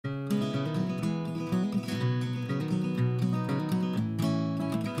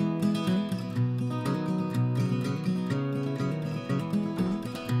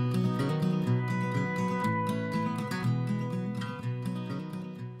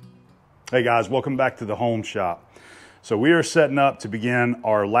Hey guys, welcome back to the home shop. So we are setting up to begin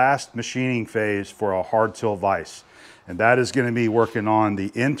our last machining phase for our Hardtail Vise. And that is going to be working on the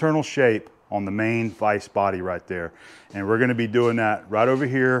internal shape on the main vise body right there. And we're going to be doing that right over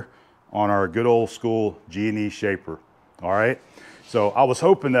here on our good old school G&E shaper. All right. So I was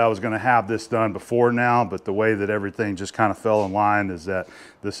hoping that I was going to have this done before now, but the way that everything just kind of fell in line is that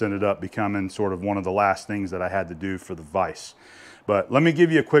this ended up becoming sort of one of the last things that I had to do for the vise. But let me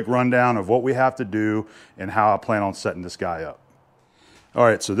give you a quick rundown of what we have to do and how I plan on setting this guy up. All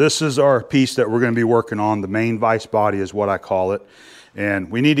right, so this is our piece that we're going to be working on. The main vise body is what I call it.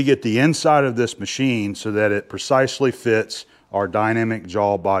 And we need to get the inside of this machine so that it precisely fits our dynamic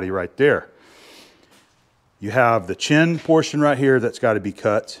jaw body right there. You have the chin portion right here that's got to be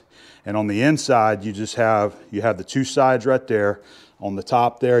cut. And on the inside, you have the two sides right there. On the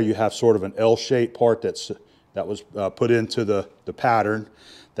top there, you have sort of an L-shaped part that was put into the pattern.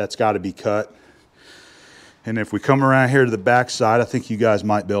 That's got to be cut. And if we come around here to the back side, I think you guys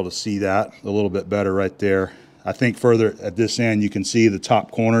might be able to see that a little bit better right there. I think further at this end, you can see the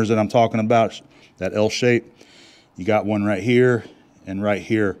top corners that I'm talking about, that L shape. You got one right here and right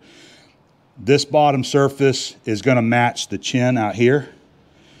here. This bottom surface is going to match the chin out here.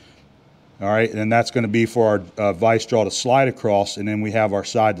 All right, and that's going to be for our vise jaw to slide across, and then we have our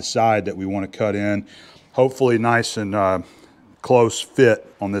side to side that we want to cut in. Hopefully nice and close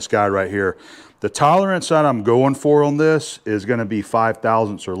fit on this guy right here. The tolerance that I'm going for on this is going to be 5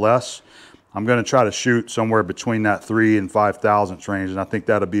 thousandths or less. I'm going to try to shoot somewhere between that 3 and 5 thousandths range, and I think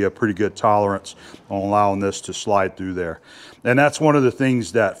that'll be a pretty good tolerance on allowing this to slide through there. And that's one of the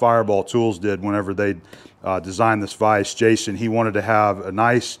things that Fireball Tools did whenever they designed this vise. Jason, he wanted to have a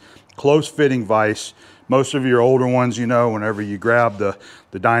nice close fitting vise. Most of your older ones, you know, whenever you grab the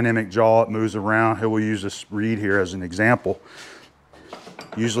dynamic jaw, it moves around. Here we'll use this reed here as an example.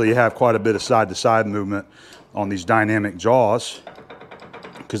 Usually you have quite a bit of side-to-side movement on these dynamic jaws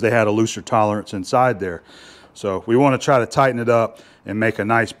because they had a looser tolerance inside there. So we want to try to tighten it up and make a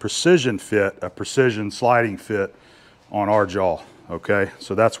nice precision fit, a precision sliding fit on our jaw, okay?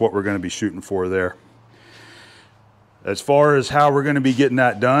 So that's what we're going to be shooting for there. As far as how we're going to be getting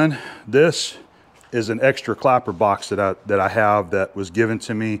that done, this is an extra clapper box that I have that was given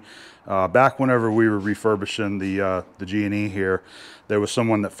to me back whenever we were refurbishing the G&E here. There was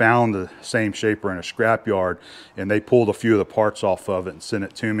someone that found the same shaper in a scrapyard, and they pulled a few of the parts off of it and sent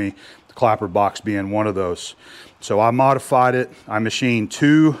it to me, the clapper box being one of those. So I modified it. I machined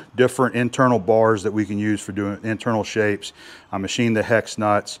 2 different internal bars that we can use for doing internal shapes. I machined the hex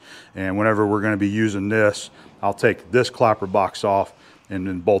nuts, and whenever we're going to be using this, I'll take this clapper box off and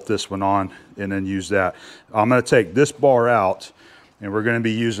then bolt this one on and then use that. I'm going to take this bar out, and we're going to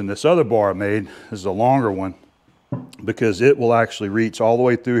be using this other bar I made. This is a longer one because it will actually reach all the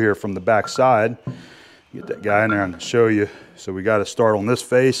way through here from the back side. Get that guy in there and show you. So we got to start on this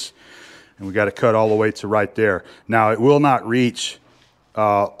face, and we got to cut all the way to right there. Now it will not reach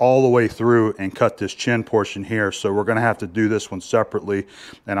all the way through and cut this chin portion here, so we're going to have to do this one separately,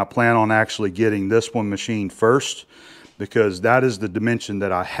 and I plan on actually getting this one machined first, because that is the dimension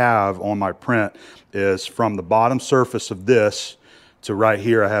that I have on my print, is from the bottom surface of this to right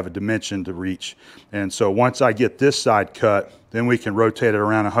here. I have a dimension to reach. And so once I get this side cut, then we can rotate it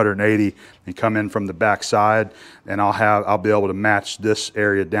around 180 and come in from the back side, and I'll be able to match this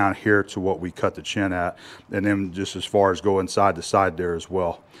area down here to what we cut the chin at, and then just as far as going side to side there as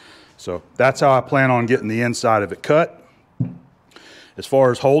well. So that's how I plan on getting the inside of it cut. As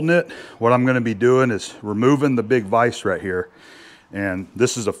far as holding it, what I'm going to be doing is removing the big vise right here. And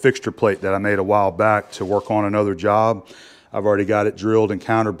this is a fixture plate that I made a while back to work on another job. I've already got it drilled and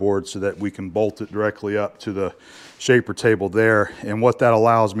counterbored so that we can bolt it directly up to the shaper table there. And what that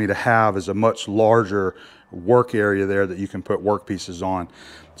allows me to have is a much larger work area there that you can put work pieces on.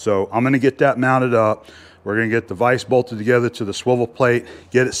 So I'm going to get that mounted up. We're going to get the vise bolted together to the swivel plate,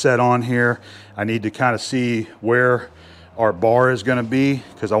 get it set on here. I need to kind of see where our bar is going to be,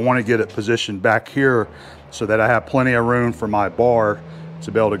 because I want to get it positioned back here so that I have plenty of room for my bar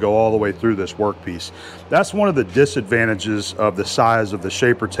to be able to go all the way through this workpiece. That's one of the disadvantages of the size of the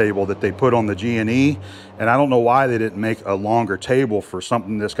shaper table that they put on the G&E, and I don't know why they didn't make a longer table for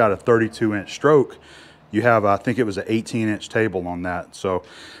something that's got a 32-inch stroke. You have, I think it was an 18-inch table on that. So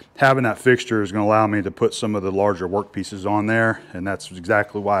having that fixture is going to allow me to put some of the larger workpieces on there, and that's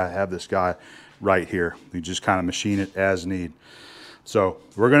exactly why I have this guy right here. You just kind of machine it as need. So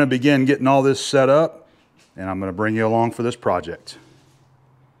we're going to begin getting all this set up, and I'm going to bring you along for this project.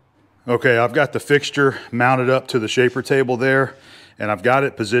 Okay, I've got the fixture mounted up to the shaper table there, and I've got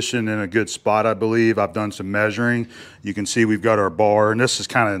it positioned in a good spot, I believe. I've done some measuring. You can see we've got our bar, and this is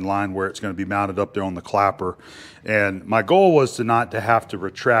kind of in line where it's going to be mounted up there on the clapper. And my goal was to not to have to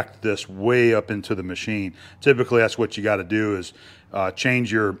retract this way up into the machine. Typically, that's what you got to do is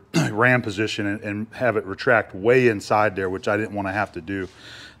change your ram position and have it retract way inside there, which I didn't want to have to do.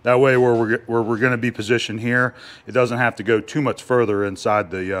 That way, where we're going to be positioned here, it doesn't have to go too much further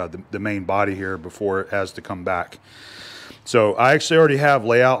inside the main body here before it has to come back. So I actually already have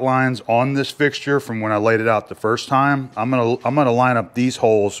layout lines on this fixture from when I laid it out the first time. I'm gonna line up these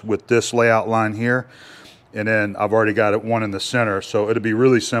holes with this layout line here, and then I've already got one in the center. So it'll be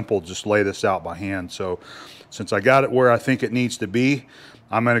really simple, just lay this out by hand. So since I got it where I think it needs to be,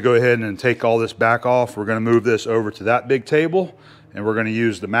 I'm gonna go ahead and take all this back off. We're gonna move this over to that big table, and we're going to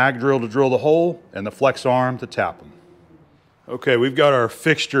use the mag drill to drill the hole and the flex arm to tap them. Okay, we've got our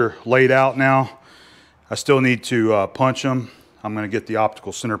fixture laid out now. I still need to punch them. I'm going to get the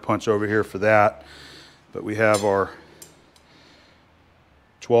optical center punch over here for that. But we have our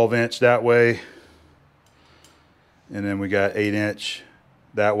 12-inch that way, and then we got 8-inch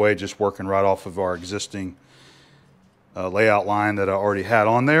that way, just working right off of our existing layout line that I already had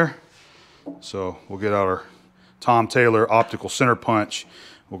on there. So we'll get out our Tom Taylor optical center punch.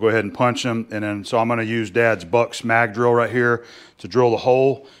 We'll go ahead and punch them, and then so I'm going to use Dad's Bucks mag drill right here to drill the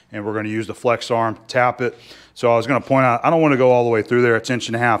hole, and we're going to use the flex arm to tap it. So I was going to point out, I don't want to go all the way through there. It's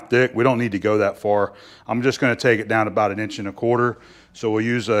 1.5 inches thick. We don't need to go that far. I'm just going to take it down about 1.25 inches. So we'll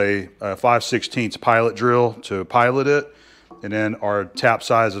use a 5/16 pilot drill to pilot it, and then our tap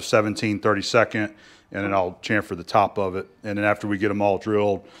size of 17/32, and then I'll chamfer the top of it. And then after we get them all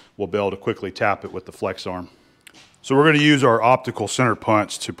drilled, we'll be able to quickly tap it with the flex arm. So we're going to use our optical center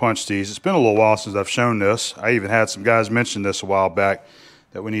punch to punch these. It's been a little while since I've shown this. I even had some guys mention this a while back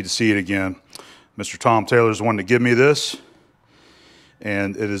that we need to see it again. Mr. Tom Taylor is the one to give me this,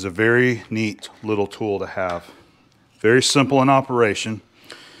 and it is a very neat little tool to have. Very simple in operation.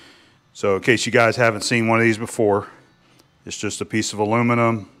 So in case you guys haven't seen one of these before, it's just a piece of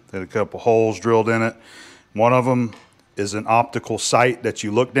aluminum and a couple holes drilled in it. One of them is an optical sight that you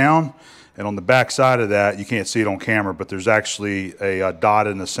look down, and on the back side of that, you can't see it on camera, but there's actually a dot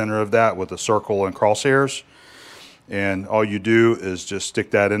in the center of that with a circle and crosshairs. And all you do is just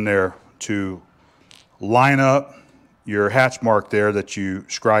stick that in there to line up your hatch mark there that you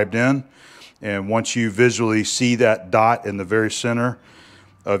scribed in. And once you visually see that dot in the very center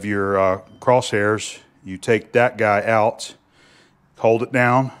of your crosshairs, you take that guy out, hold it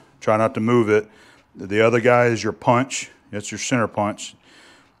down, try not to move it. The other guy is your punch. That's your center punch.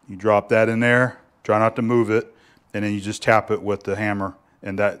 You drop that in there, try not to move it, and then you just tap it with the hammer,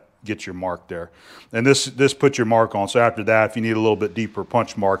 and that gets your mark there. And this puts your mark on. So after that, if you need a little bit deeper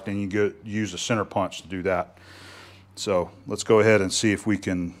punch mark, then you use a center punch to do that. So let's go ahead and see if we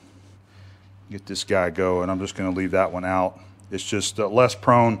can get this guy going. I'm just going to leave that one out. It's just less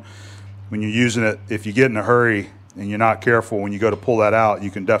prone when you're using it. If you get in a hurry and you're not careful, when you go to pull that out,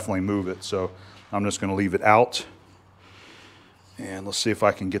 you can definitely move it. So I'm just going to leave it out. And let's see if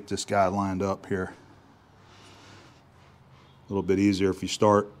I can get this guy lined up here. A little bit easier if you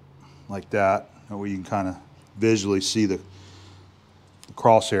start like that, where you can kind of visually see the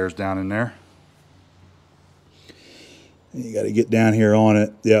crosshairs down in there. And you got to get down here on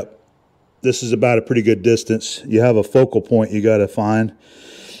it. Yep. This is about a pretty good distance. You have a focal point you got to find.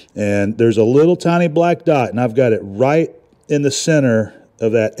 And there's a little tiny black dot, and I've got it right in the center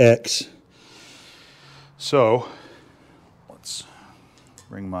of that X. So let's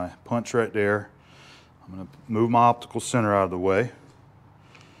bring my punch right there. I'm going to move my optical center out of the way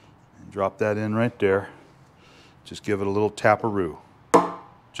and drop that in right there. Just give it a little taparoo,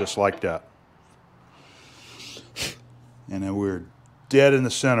 just like that. And then we're dead in the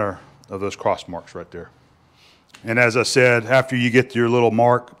center of those cross marks right there. And as I said, after you get your little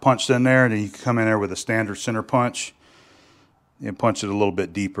mark punched in there, then you can come in there with a standard center punch and punch it a little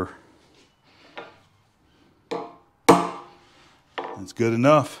bit deeper. That's good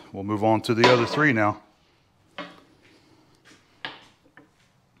enough. We'll move on to the other three now.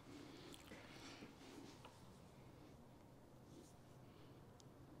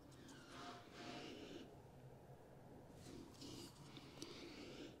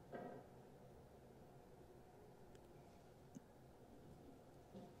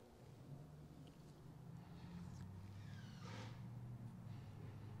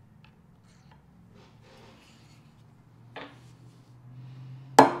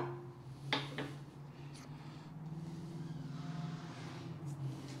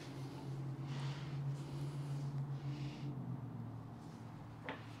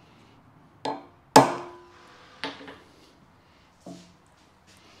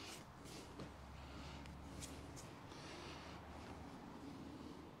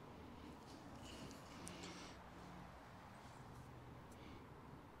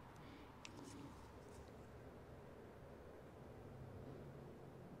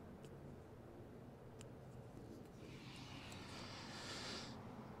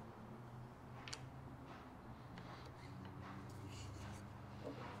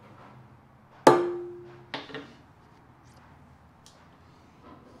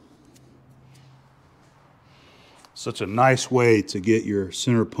 Such a nice way to get your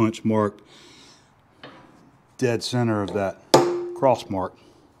center punch mark dead center of that cross mark.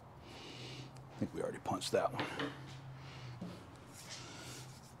 I think we already punched that one.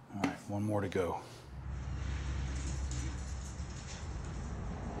 All right, one more to go.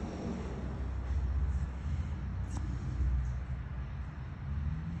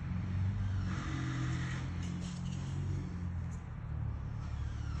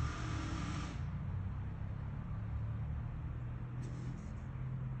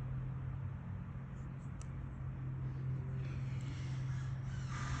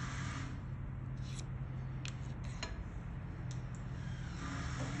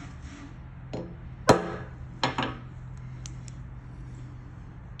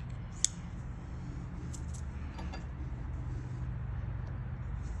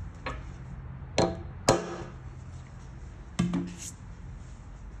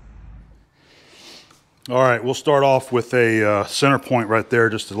 All right, we'll start off with a center point right there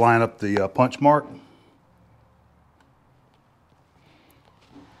just to line up the punch mark.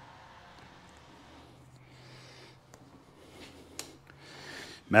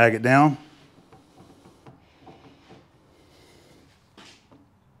 Mag it down.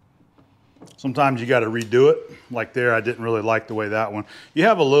 Sometimes you got to redo it. Like there, I didn't really like the way that one. You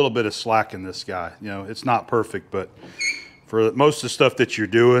have a little bit of slack in this guy. You know, it's not perfect, but for most of the stuff that you're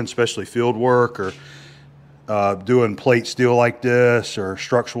doing, especially field work or doing plate steel like this or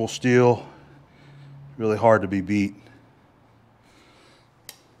structural steel, really hard to be beat.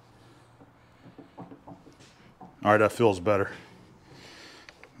 All right, that feels better.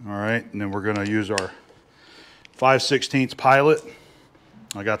 All right, and then we're gonna use our 5/16 pilot.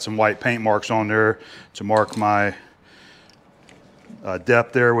 I got some white paint marks on there to mark my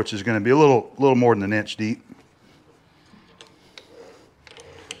depth there, which is gonna be a little more than an inch deep.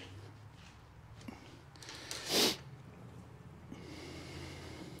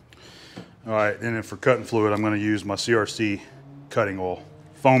 All right, and then for cutting fluid, I'm going to use my CRC cutting oil,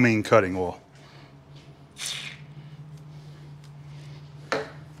 foaming cutting oil.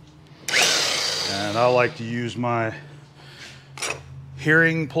 And I like to use my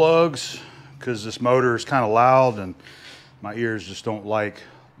hearing plugs because this motor is kind of loud and my ears just don't like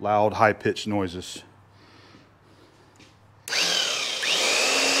loud, high-pitched noises.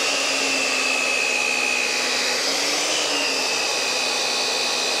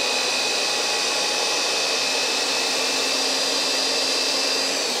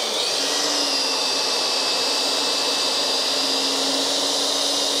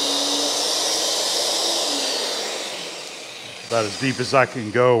 About as deep as I can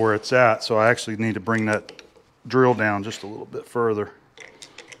go where it's at, so I actually need to bring that drill down just a little bit further.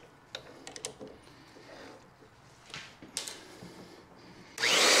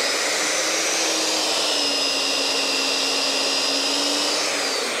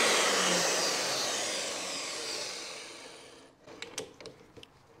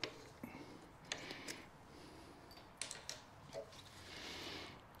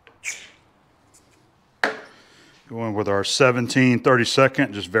 Going with our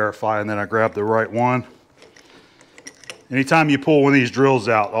 17/32, just verify, and then I grab the right one. Anytime you pull one of these drills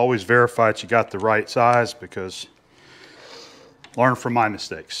out, always verify that you got the right size, because learn from my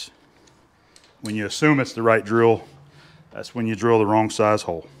mistakes. When you assume it's the right drill, that's when you drill the wrong size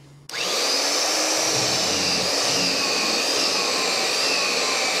hole.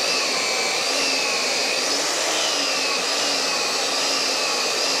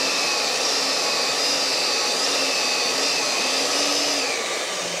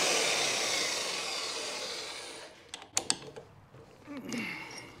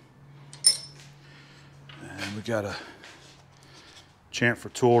 We got a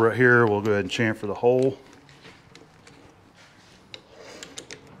chamfer tool right here. We'll go ahead and chamfer the hole.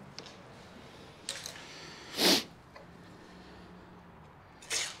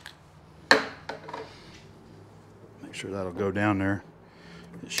 Make sure that'll go down there.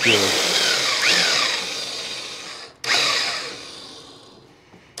 It should.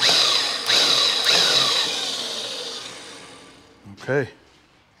 Okay.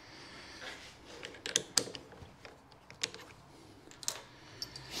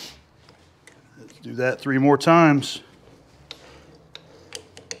 Do that 3 more times.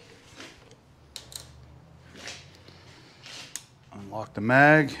 Unlock the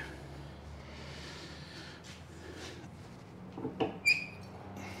mag.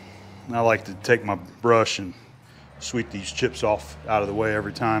 I like to take my brush and sweep these chips off out of the way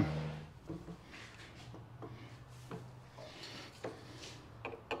every time.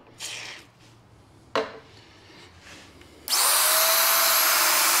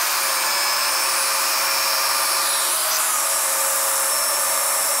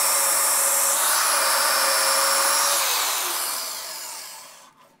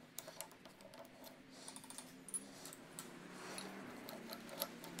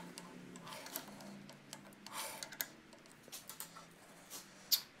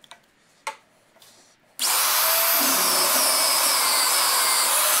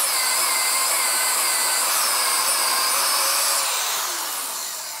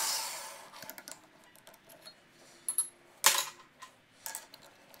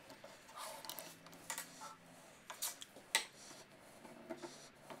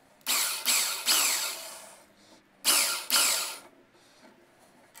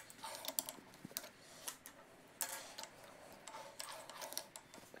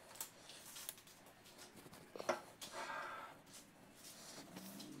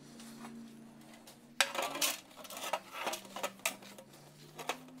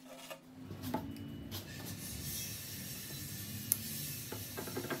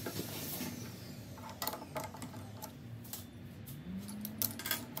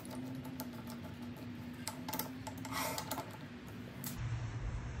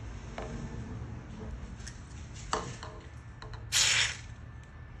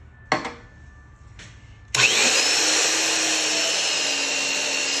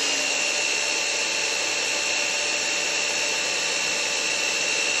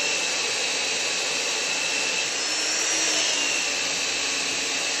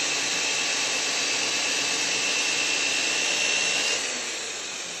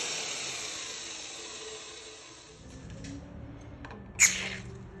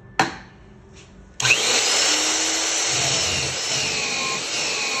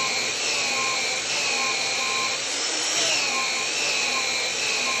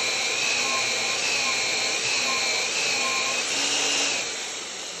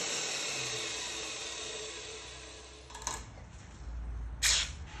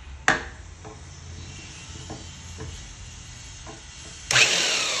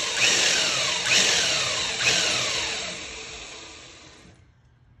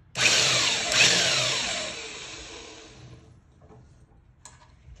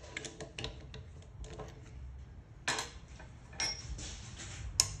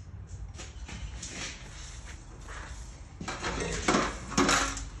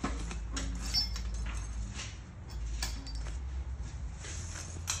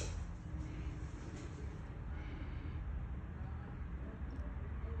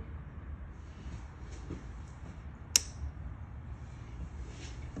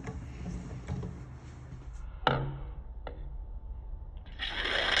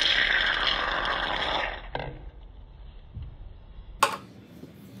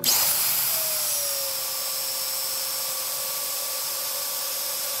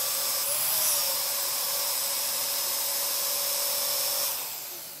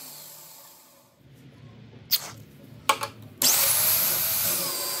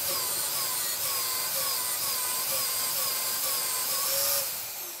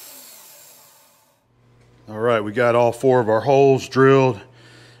 right, we got all 4 of our holes drilled,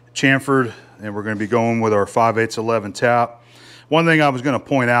 chamfered, and we're going to be going with our 5/8 11 tap. One thing I was going to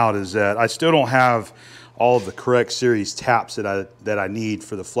point out is that I still don't have all of the correct series taps that I need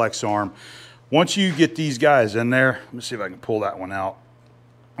for the flex arm. Once you get these guys in there, let me see if I can pull that one out.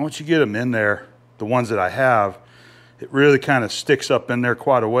 Once you get them in there, the ones that I have, it really kind of sticks up in there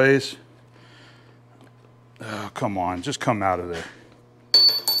quite a ways. Oh, come on, just come out of there.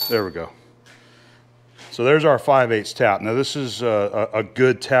 There we go. So there's our 5/8 tap. Now this is a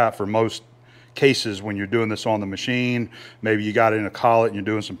good tap for most cases when you're doing this on the machine. Maybe you got it in a collet and you're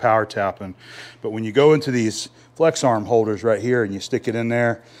doing some power tapping. But when you go into these flex arm holders right here and you stick it in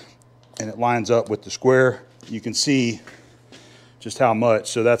there and it lines up with the square, you can see just how much.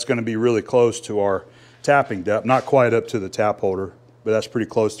 So that's going to be really close to our tapping depth. Not quite up to the tap holder, but that's pretty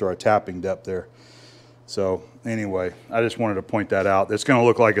close to our tapping depth there. So anyway, I just wanted to point that out. It's going to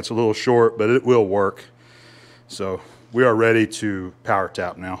look like it's a little short, but it will work. So we are ready to power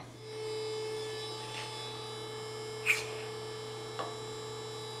tap now.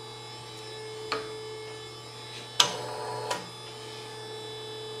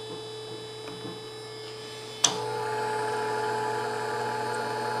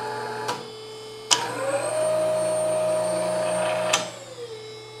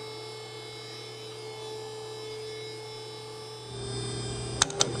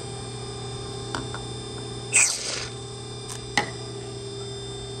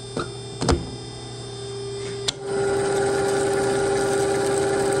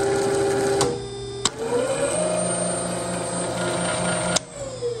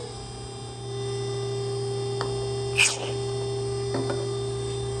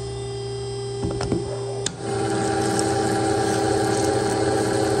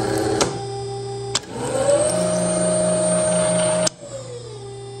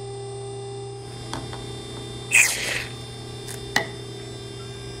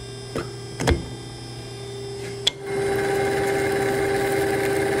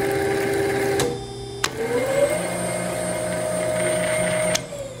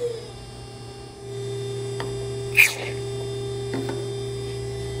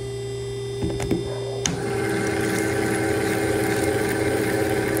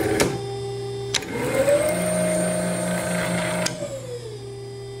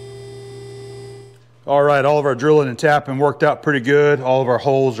 All right, all of our drilling and tapping worked out pretty good. All of our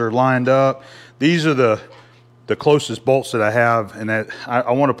holes are lined up. These are the closest bolts that I have, and that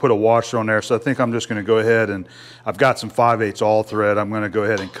I want to put a washer on there, so I think I'm just going to go ahead and I've got some 5/8 all thread. I'm going to go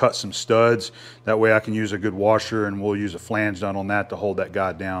ahead and cut some studs. That way I can use a good washer, and we'll use a flange nut on that to hold that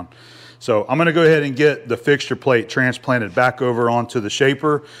guy down. So I'm going to go ahead and get the fixture plate transplanted back over onto the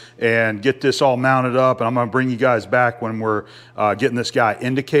shaper and get this all mounted up, and I'm going to bring you guys back when we're getting this guy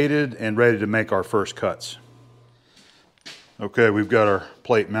indicated and ready to make our first cuts. Okay, we've got our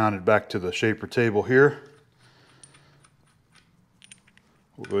plate mounted back to the shaper table here.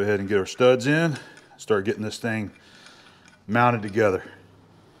 We'll go ahead and get our studs in, start getting this thing mounted together.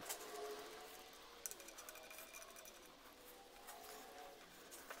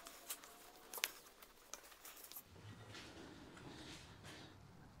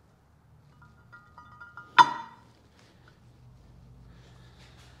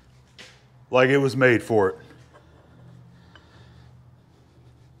 Like it was made for it.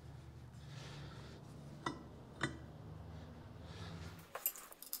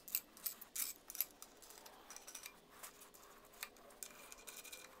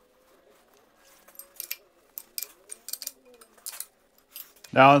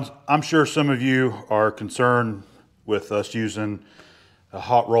 Now, I'm sure some of you are concerned with us using a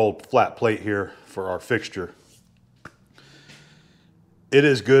hot rolled flat plate here for our fixture. It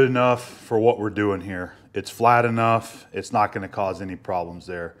is good enough for what we're doing here. It's flat enough. It's not going to cause any problems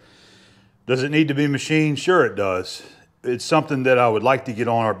there. Does it need to be machined? Sure it does. It's something that I would like to get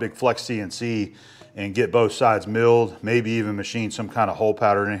on our big flex CNC and get both sides milled, maybe even machine some kind of hole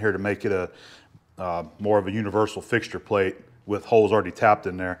pattern in here to make it a more of a universal fixture plate with holes already tapped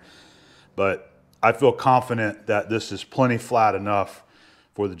in there. But I feel confident that this is plenty flat enough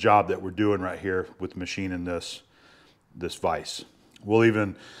for the job that we're doing right here with machining this vise. We'll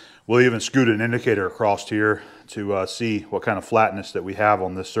even scoot an indicator across here to see what kind of flatness that we have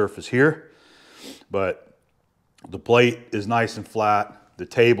on this surface here. But the plate is nice and flat. The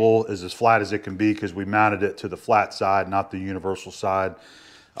table is as flat as it can be because we mounted it to the flat side, not the universal side.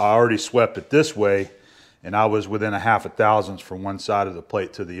 I already swept it this way, and I was within a 1/2 thousandths from one side of the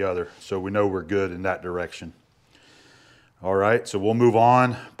plate to the other. So we know we're good in that direction. All right, so we'll move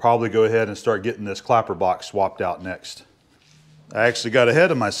on. Probably go ahead and start getting this clapper box swapped out next. I actually got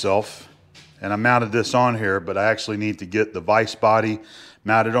ahead of myself and I mounted this on here, but I actually need to get the vise body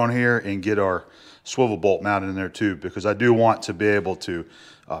mounted on here and get our swivel bolt mounted in there too, because I do want to be able to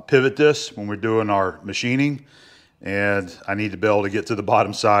pivot this when we're doing our machining, and I need to be able to get to the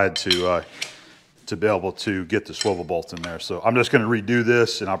bottom side to be able to get the swivel bolt in there. So I'm just going to redo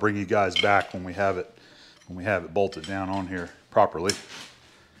this, and I'll bring you guys back when we have it bolted down on here properly.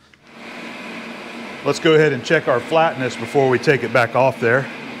 Let's go ahead and check our flatness before we take it back off there.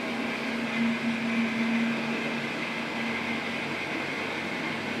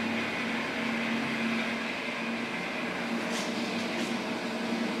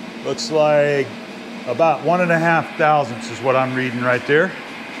 Looks like about 1.5 thousandths is what I'm reading right there.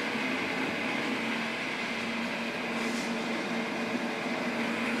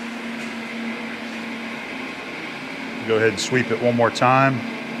 Go ahead and sweep it one more time.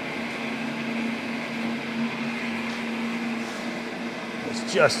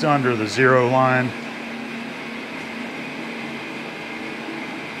 It's just under the 0 line.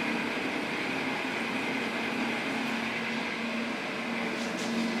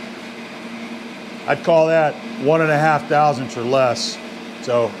 I'd call that 1.5 thousandths or less.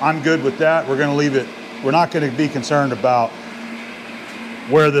 So I'm good with that. We're going to leave it. We're not going to be concerned about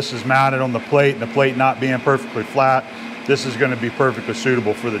where this is mounted on the plate and the plate not being perfectly flat. This is going to be perfectly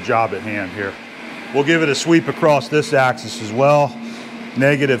suitable for the job at hand here. We'll give it a sweep across this axis as well.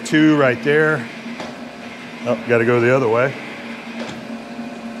 -2 right there. Oh, got to go the other way.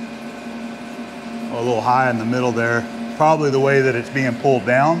 A little high in the middle there. Probably the way that it's being pulled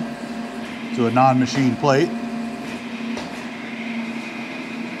down to a non-machine plate.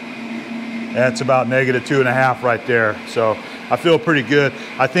 That's about -2.5 right there. So I feel pretty good.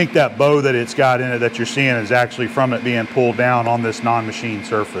 I think that bow that it's got in it that you're seeing is actually from it being pulled down on this non-machine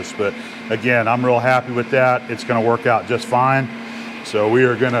surface. But again, I'm real happy with that. It's gonna work out just fine. So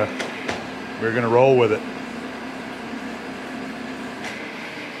we're gonna roll with it.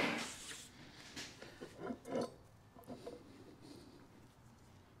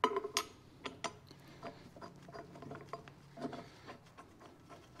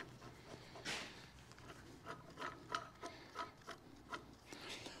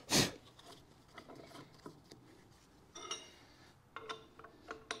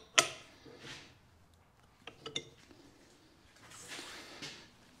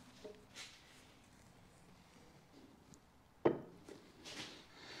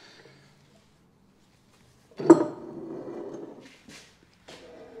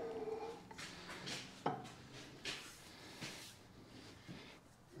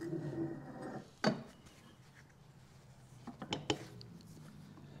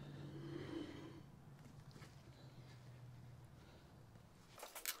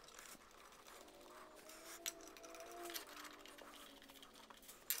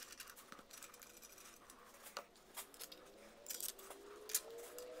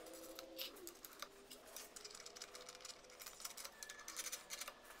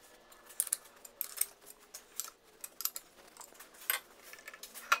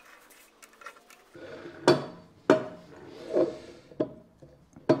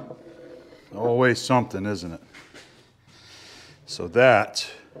 Always something, isn't it? So that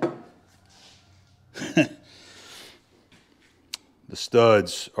the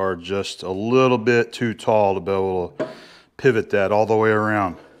studs are just a little bit too tall to be able to pivot that all the way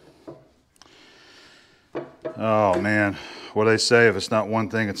around. Oh man, what do they say? If it's not one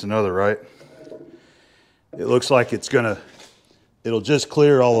thing, it's another, right? It looks like it'll just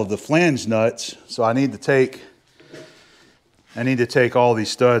clear all of the flange nuts. So I need to take all these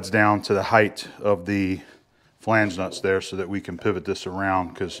studs down to the height of the flange nuts there so that we can pivot this around,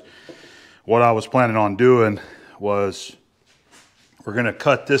 because what I was planning on doing was we're going to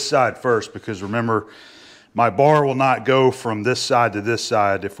cut this side first, because remember, my bar will not go from this side to this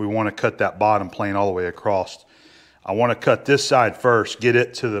side if we want to cut that bottom plane all the way across. I want to cut this side first, get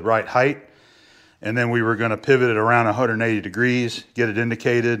it to the right height, and then we were going to pivot it around 180 degrees, get it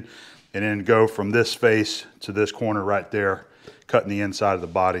indicated, and then go from this face to this corner right there, cutting the inside of the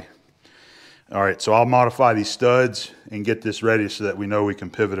body. All right, so I'll modify these studs and get this ready so that we know we can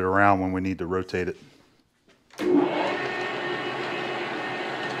pivot it around when we need to rotate it.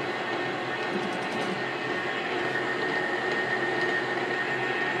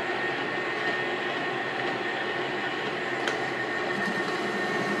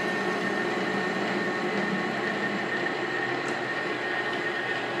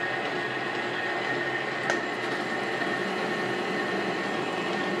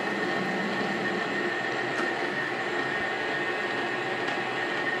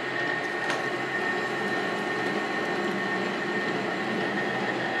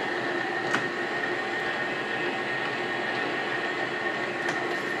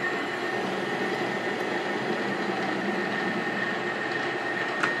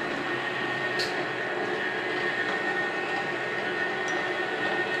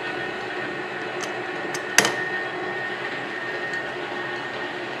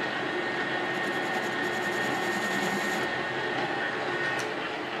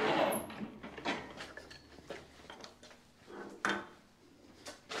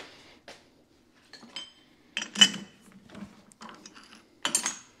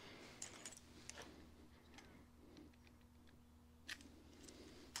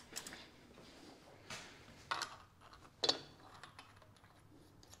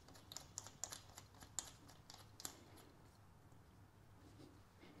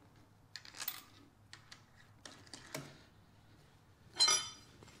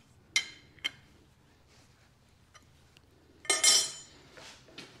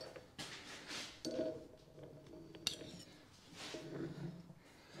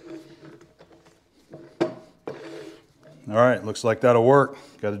 All right, looks like that'll work.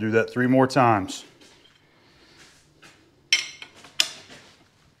 Got to do that 3 more times.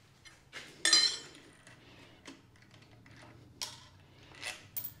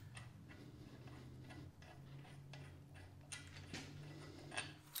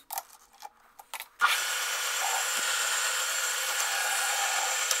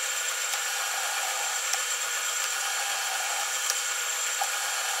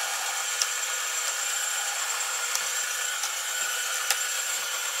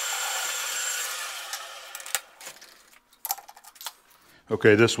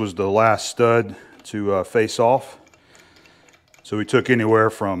 Okay, this was the last stud to face off. So we took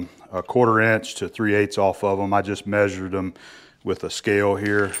anywhere from 1/4 inch to 3/8 off of them. I just measured them with a scale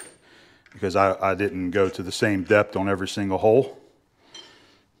here because I didn't go to the same depth on every single hole.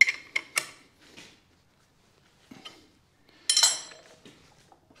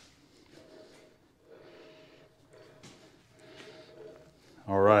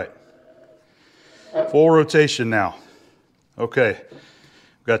 All right, full rotation now. Okay.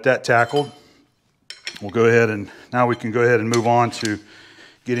 Got that tackled. We'll go ahead and now we can go ahead and move on to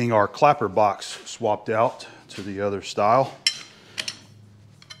getting our clapper box swapped out to the other style.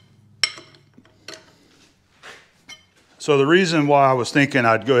 So the reason why I was thinking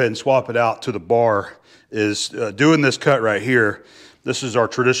I'd go ahead and swap it out to the bar is doing this cut right here. This is our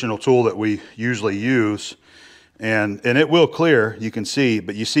traditional tool that we usually use, and it will clear, you can see,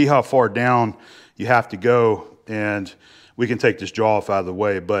 but you see how far down you have to go, and we can take this jaw off out of the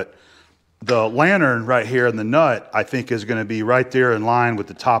way, but the lantern right here and the nut, I think, is going to be right there in line with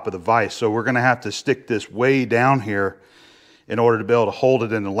the top of the vise. So we're going to have to stick this way down here in order to be able to hold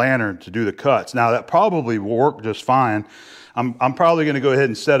it in the lantern to do the cuts. Now that probably will work just fine. I'm probably going to go ahead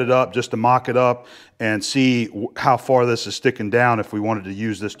and set it up just to mock it up and see how far this is sticking down if we wanted to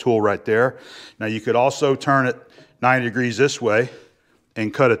use this tool right there. Now you could also turn it 90 degrees this way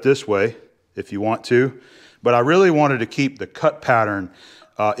and cut it this way if you want to. But I really wanted to keep the cut pattern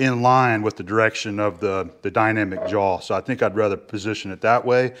in line with the direction of the dynamic jaw. So I think I'd rather position it that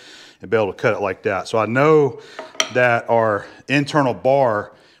way and be able to cut it like that. So I know that our internal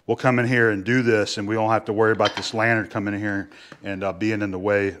bar will come in here and do this, and we don't have to worry about this lantern coming in here and being in the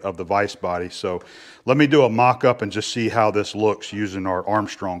way of the vise body. So let me do a mock-up and just see how this looks using our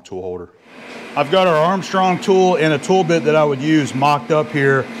Armstrong tool holder. I've got our Armstrong tool and a tool bit that I would use mocked up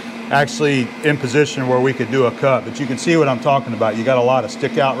here, actually in position where we could do a cut, but you can see what I'm talking about. You got a lot of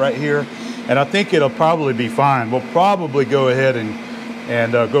stick out right here, and I think it'll probably be fine. We'll probably go ahead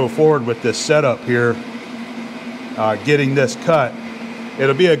and go forward with this setup here, getting this cut.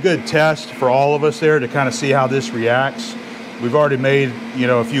 It'll be a good test for all of us there to kind of see how this reacts. We've already made, you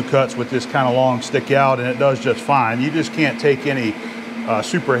know, a few cuts with this kind of long stick out, and it does just fine. You just can't take any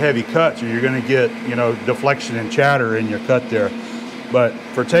super heavy cuts or you're going to get, you know, deflection and chatter in your cut there. But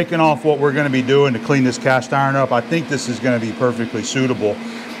for taking off what we're going to be doing to clean this cast iron up, I think this is going to be perfectly suitable.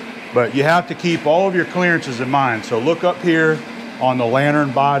 But you have to keep all of your clearances in mind. So look up here on the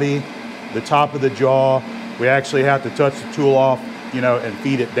lantern body, the top of the jaw. We actually have to touch the tool off, you know, and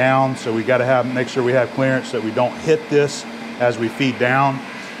feed it down. So we got to make sure we have clearance so that we don't hit this as we feed down.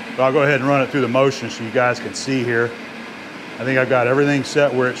 But I'll go ahead and run it through the motion so you guys can see here. I think I've got everything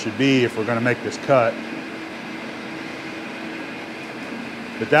set where it should be if we're going to make this cut.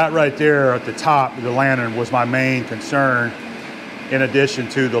 But that right there at the top of the lantern was my main concern, in addition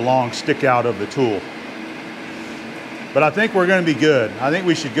to the long stick out of the tool. But I think we're going to be good. I think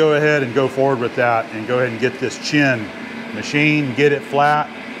we should go ahead and go forward with that and go ahead and get this chin machined, get it flat.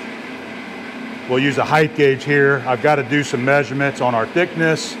 We'll use a height gauge here. I've got to do some measurements on our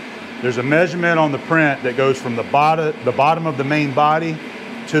thickness. There's a measurement on the print that goes from the bottom of the main body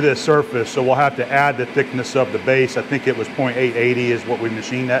to this surface, so we'll have to add the thickness of the base. I think it was 0.880 is what we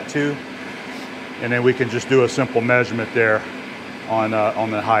machined that to, and then we can just do a simple measurement there on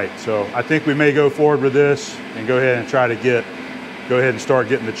the height. So I think we may go forward with this and go ahead and try to go ahead and start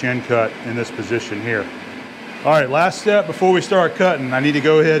getting the chin cut in this position here. All right, last step before we start cutting, I need to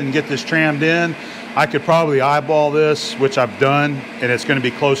go ahead and get this trammed in. I could probably eyeball this, which I've done, and it's going to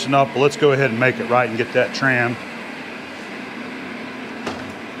be close enough, but let's go ahead and make it right and get that trammed.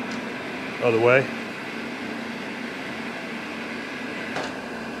 Other way.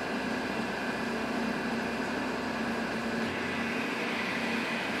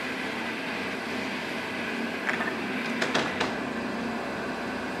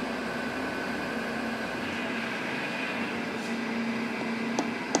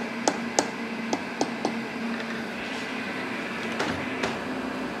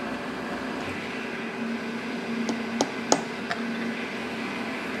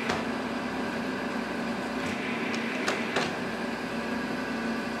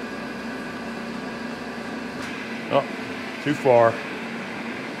 too far.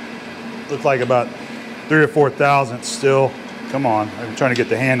 Looks like about 3 or 4 thousandths still. Come on, I'm trying to get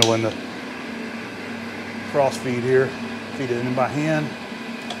the handle in the cross feed here. Feed it in by hand.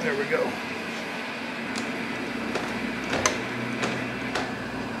 There we go.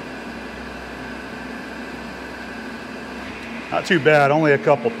 Not too bad, only a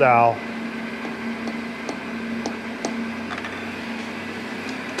couple thou.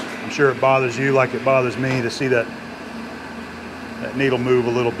 I'm sure it bothers you like it bothers me to see that needle move a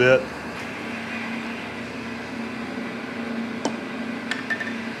little bit.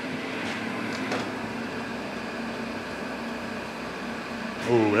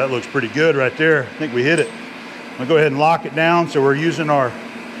 Oh, that looks pretty good right there. I think we hit it. I'm gonna go ahead and lock it down. So we're using the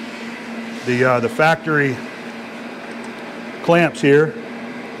factory clamps here.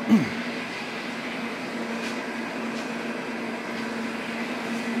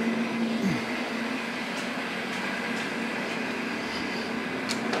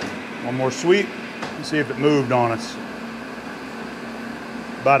 One more sweep. Let's see if it moved on us.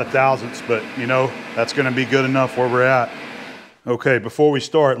 About 1 thousandths, but you know, that's gonna be good enough where we're at. Okay, before we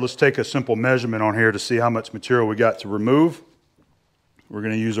start, let's take a simple measurement on here to see how much material we got to remove. We're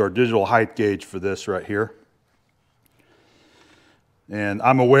gonna use our digital height gauge for this right here. And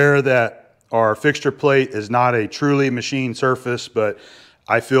I'm aware that our fixture plate is not a truly machined surface, but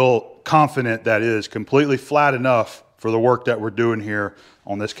I feel confident that it is completely flat enough for the work that we're doing here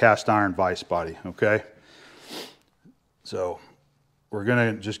on this cast iron vise body, okay? So we're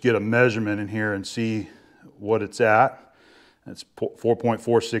gonna just get a measurement in here and see what it's at. That's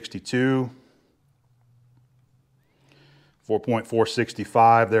 4.462,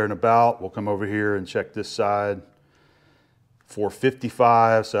 4.465 there and about. We'll come over here and check this side.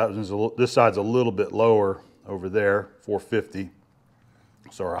 455, so that was this side's a little bit lower over there, 450.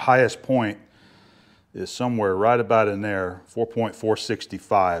 So our highest point is somewhere right about in there,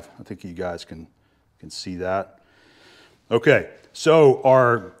 4.465. I think you guys can see that. Okay, so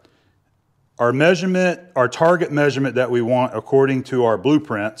our measurement, our target measurement that we want according to our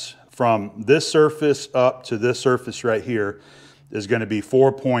blueprints from this surface up to this surface right here is going to be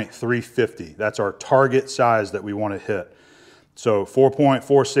 4.350. That's our target size that we want to hit. So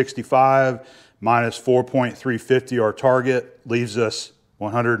 4.465 minus 4.350, our target, leaves us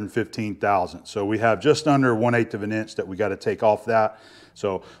 115 thousandths. So we have just under 1/8 of an inch that we got to take off that.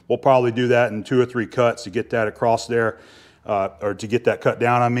 So we'll probably do that in 2 or 3 cuts to get that across there, or to get that cut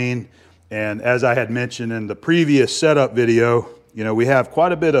down, I mean. And as I had mentioned in the previous setup video, you know, we have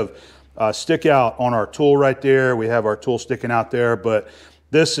quite a bit of stick out on our tool right there. We have our tool sticking out there, but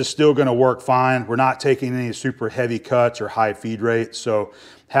this is still going to work fine. We're not taking any super heavy cuts or high feed rates. So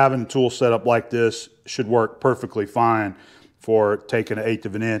having a tool set up like this should work perfectly fine for taking 1/8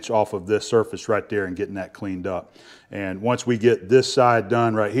 of an inch off of this surface right there and getting that cleaned up. And once we get this side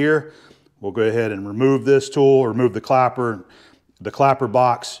done right here, we'll go ahead and remove this tool, remove the clapper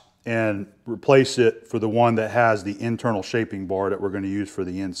box, and replace it for the one that has the internal shaping bar that we're going to use for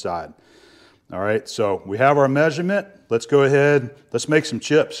the inside. All right, so we have our measurement. Let's go ahead, let's make some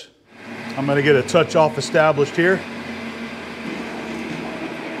chips. I'm going to get a touch off established here.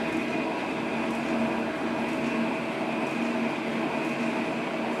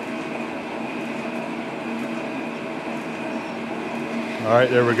 All right,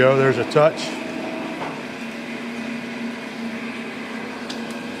 there we go, there's a touch.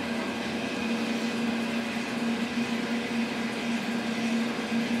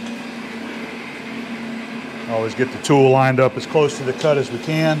 Always get the tool lined up as close to the cut as we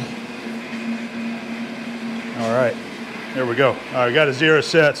can. All right, there we go. All right, we got a 0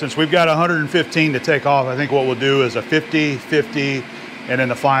 set. Since we've got 115 to take off, I think what we'll do is a 50, 50, and then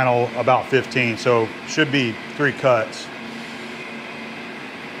the final about 15. So should be 3 cuts.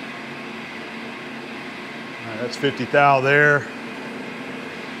 All right, that's 50 thou there.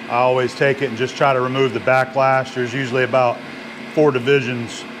 I always take it and just try to remove the backlash. There's usually about 4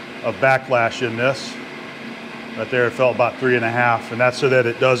 divisions of backlash in this. Right there, it felt about 3.5, and that's so that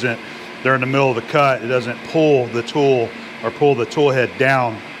it doesn't, during the middle of the cut, it doesn't pull the tool or pull the tool head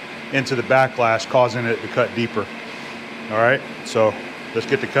down into the backlash, causing it to cut deeper. All right, so let's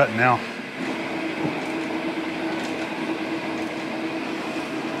get to cutting now.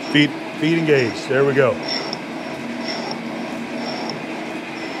 Feed and gaze, there we go.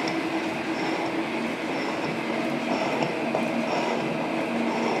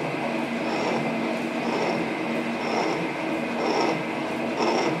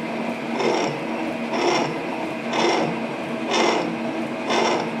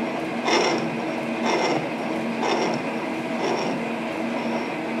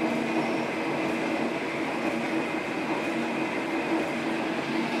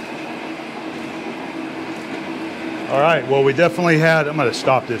 right, well, we definitely had, I'm gonna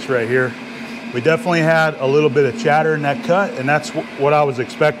stop this right here. We definitely had a little bit of chatter in that cut, and that's what I was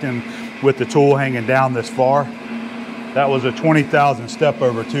expecting with the tool hanging down this far. That was a 20 thou step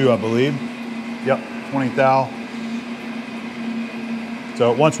over too, I believe. Yep, 20 thou.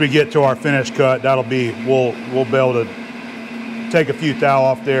 So once we get to our finished cut, that'll be, we'll be able to take a few thou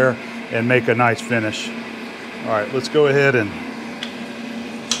off there and make a nice finish. All right, let's go ahead and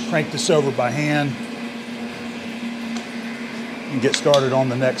crank this over by hand and get started on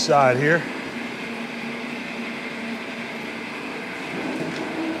the next side here.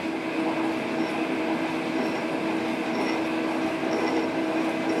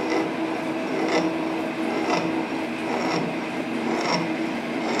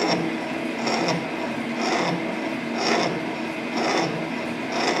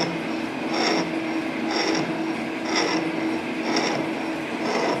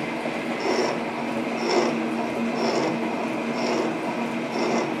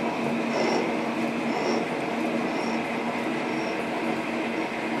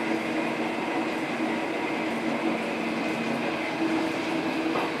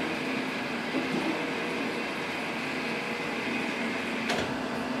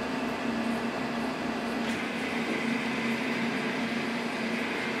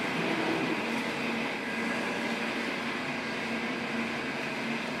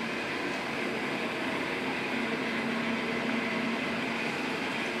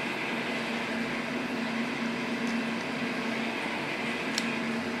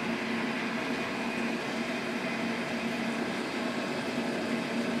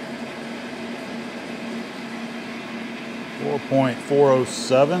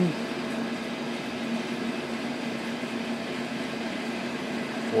 .407.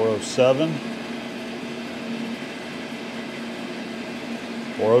 407.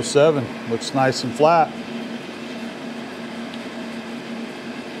 407. Looks nice and flat.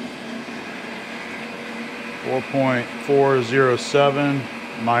 .407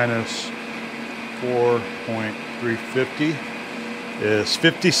 minus 4.350 is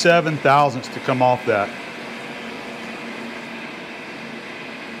 57 thousandths to come off that.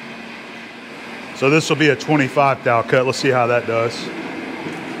 So this will be a 25 thou cut. Let's see how that does.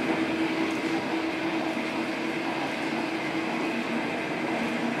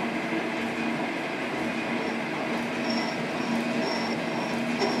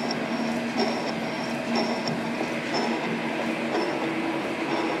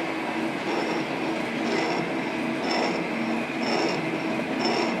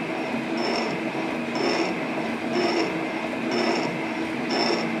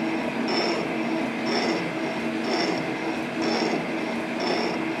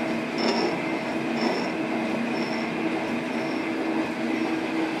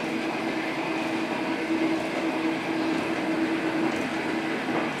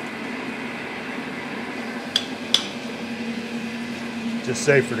 Just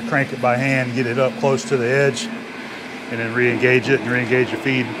safer to crank it by hand, get it up close to the edge, and then re-engage it and re-engage the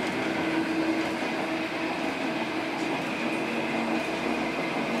feed.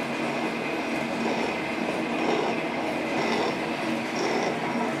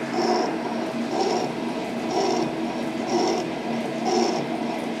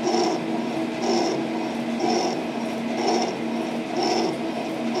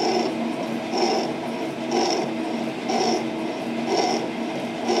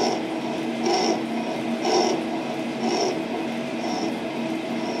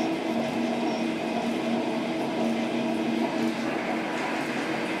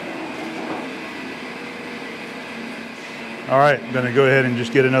 All right, I'm gonna go ahead and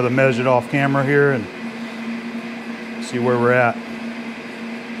just get another measured off camera here and see where we're at.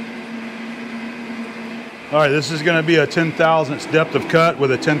 All right, this is gonna be a 10 thousandths depth of cut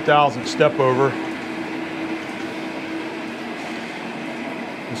with a 10 thousandths step over.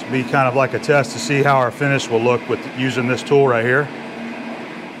 This will be kind of like a test to see how our finish will look with using this tool right here.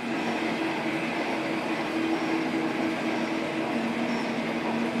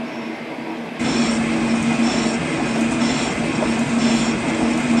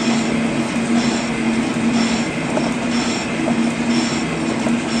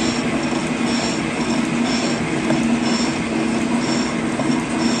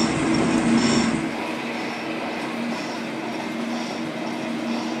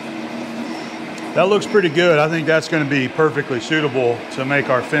 That looks pretty good. I think that's going to be perfectly suitable to make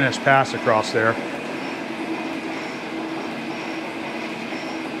our finish pass across there.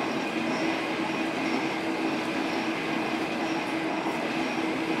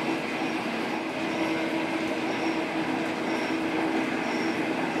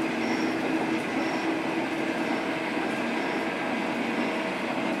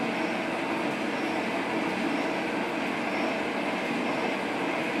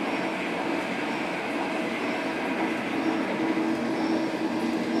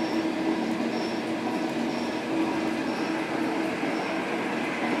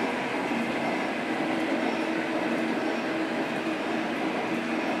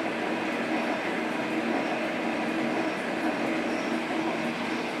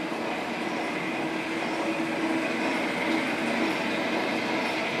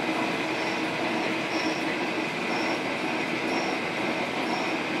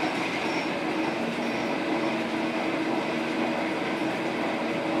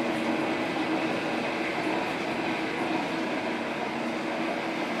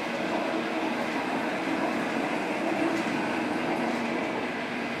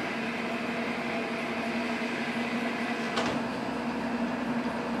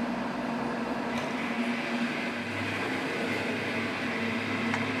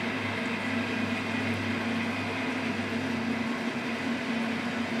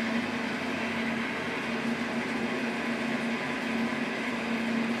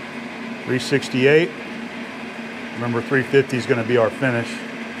 368. Remember, 350 is going to be our finish.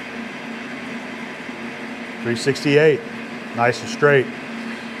 368, nice and straight.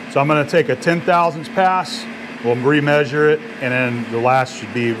 So I'm going to take a 10 thousandths pass. We'll remeasure it, and then the last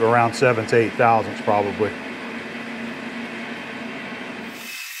should be around 7 to 8 thousandths probably.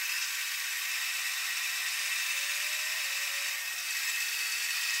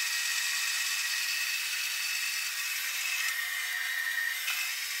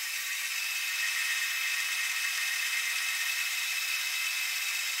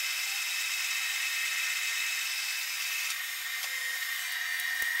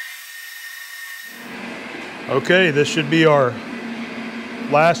 Okay, this should be our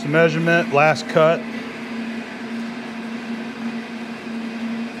last measurement, last cut.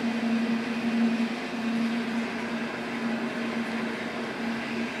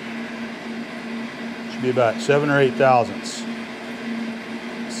 Should be about 7 or 8 thousandths.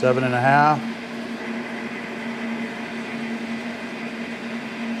 7.5.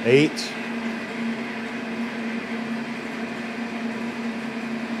 8.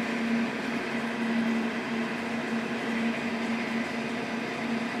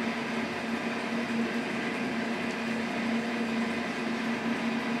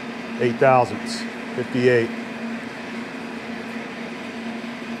 8 thousandths, 58.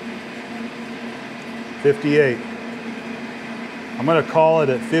 58. I'm going to call it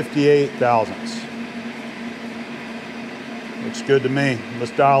at 58 thousandths. Looks good to me.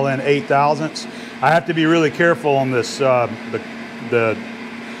 Let's dial in 8 thousandths. I have to be really careful on this, the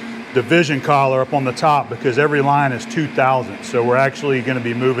division collar up on the top, because every line is 2 thousandths. So we're actually going to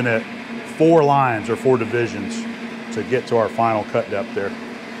be moving it 4 lines or 4 divisions to get to our final cut depth there.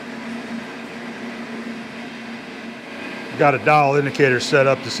 Got a dial indicator set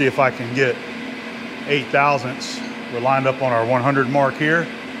up to see if I can get 8 thousandths. We're lined up on our 100 mark here.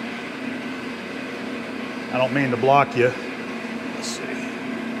 I don't mean to block you. Let's see.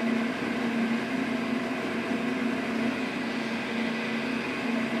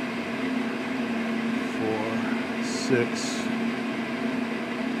 4, 6,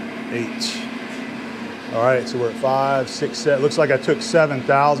 8. All right, so we're at 5, 6, 7. Looks like I took 7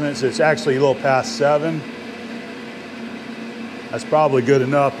 thousandths. It's actually a little past 7. That's probably good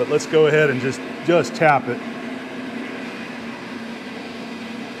enough, but let's go ahead and just tap it.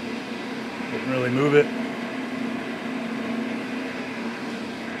 Didn't really move it.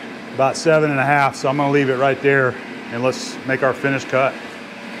 About 7.5, so I'm gonna leave it right there, and let's make our finish cut.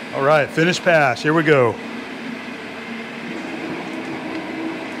 All right, finish pass, here we go.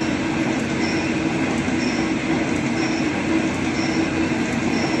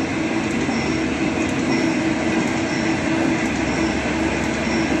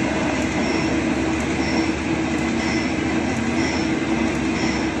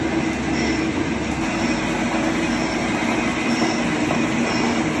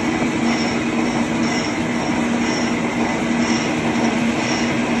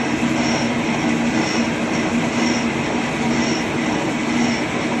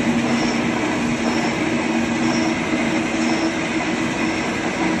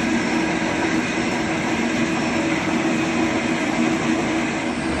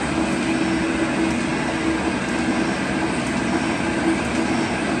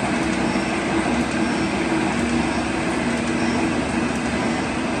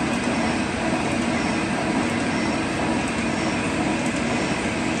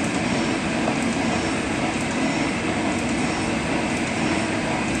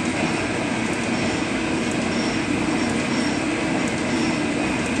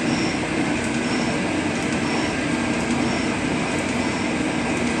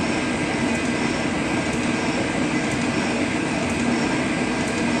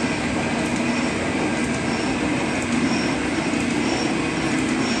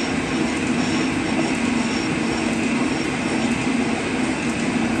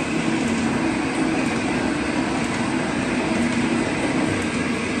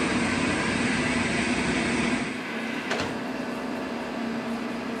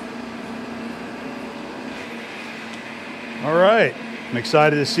 All right, I'm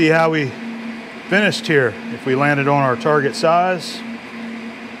excited to see how we finished here, if we landed on our target size.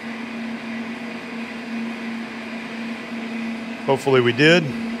 Hopefully we did.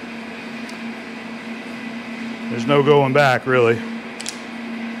 There's no going back, really.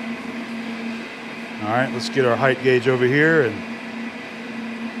 All right, let's get our height gauge over here and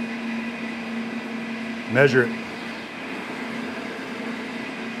measure it.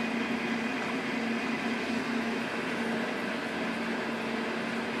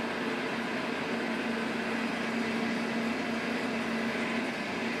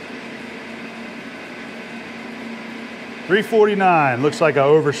 349. Looks like I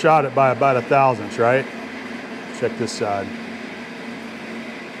overshot it by about 1/1000th, right? Check this side.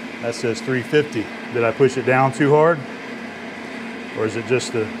 That says 350. Did I push it down too hard? Or is it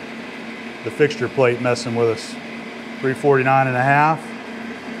just the fixture plate messing with us? 349.5.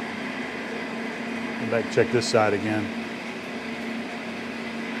 Come back and check this side again.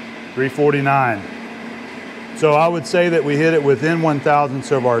 349. So I would say that we hit it within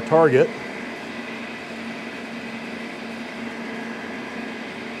 1/1000ths of our target.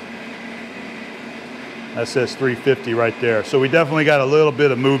 That says 350 right there. So we definitely got a little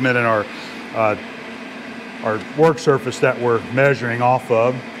bit of movement in our work surface that we're measuring off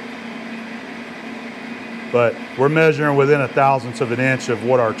of. But we're measuring within 1/1000th of an inch of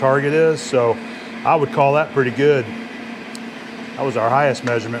what our target is. So I would call that pretty good. That was our highest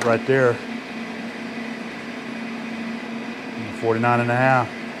measurement right there. 49.5.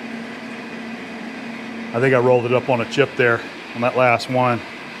 I think I rolled it up on a chip there on that last one.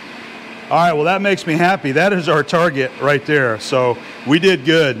 All right, well, that makes me happy. That is our target right there. So we did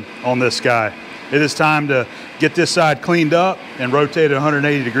good on this guy. It is time to get this side cleaned up and rotate it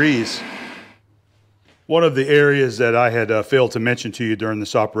 180 degrees. One of the areas that I had failed to mention to you during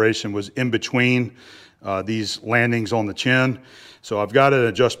this operation was in between these landings on the chin. So I've got an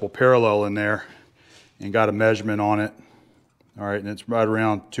adjustable parallel in there and got a measurement on it. All right, and it's right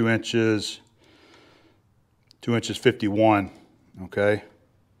around 2 inches, 2 inches 51, okay?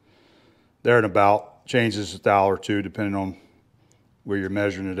 There and about, changes a thou or two depending on where you're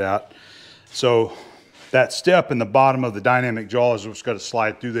measuring it at. So that step in the bottom of the dynamic jaw is what's got to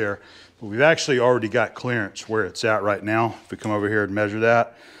slide through there. But we've actually already got clearance where it's at right now. If we come over here and measure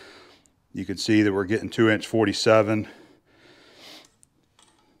that, you can see that we're getting 2 inch 47.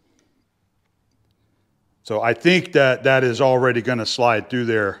 So I think that that is already going to slide through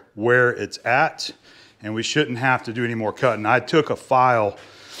there where it's at, and we shouldn't have to do any more cutting. I took a file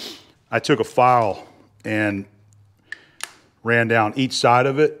and ran down each side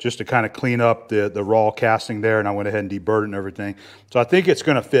of it just to kind of clean up the raw casting there, and I went ahead and deburred it and everything. So I think it's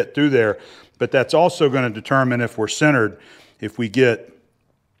going to fit through there, but that's also going to determine if we're centered, if we get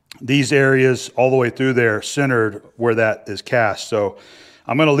these areas all the way through there centered where that is cast. So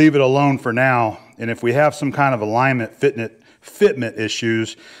I'm going to leave it alone for now, and if we have some kind of alignment fitment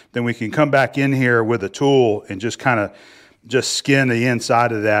issues, then we can come back in here with a tool and just kind of skin the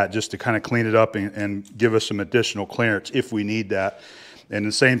inside of that just to kind of clean it up and give us some additional clearance if we need that. And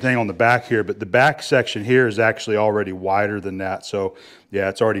the same thing on the back here, but the back section here is actually already wider than that. So yeah,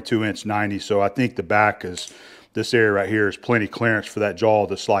 it's already 2 inch 90. So I think the back is, this area right here is plenty clearance for that jaw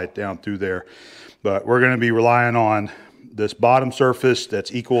to slide down through there. But we're going to be relying on this bottom surface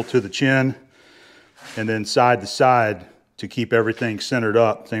that's equal to the chin, and then side to side to keep everything centered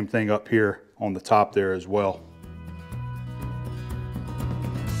up. Same thing up here on the top there as well.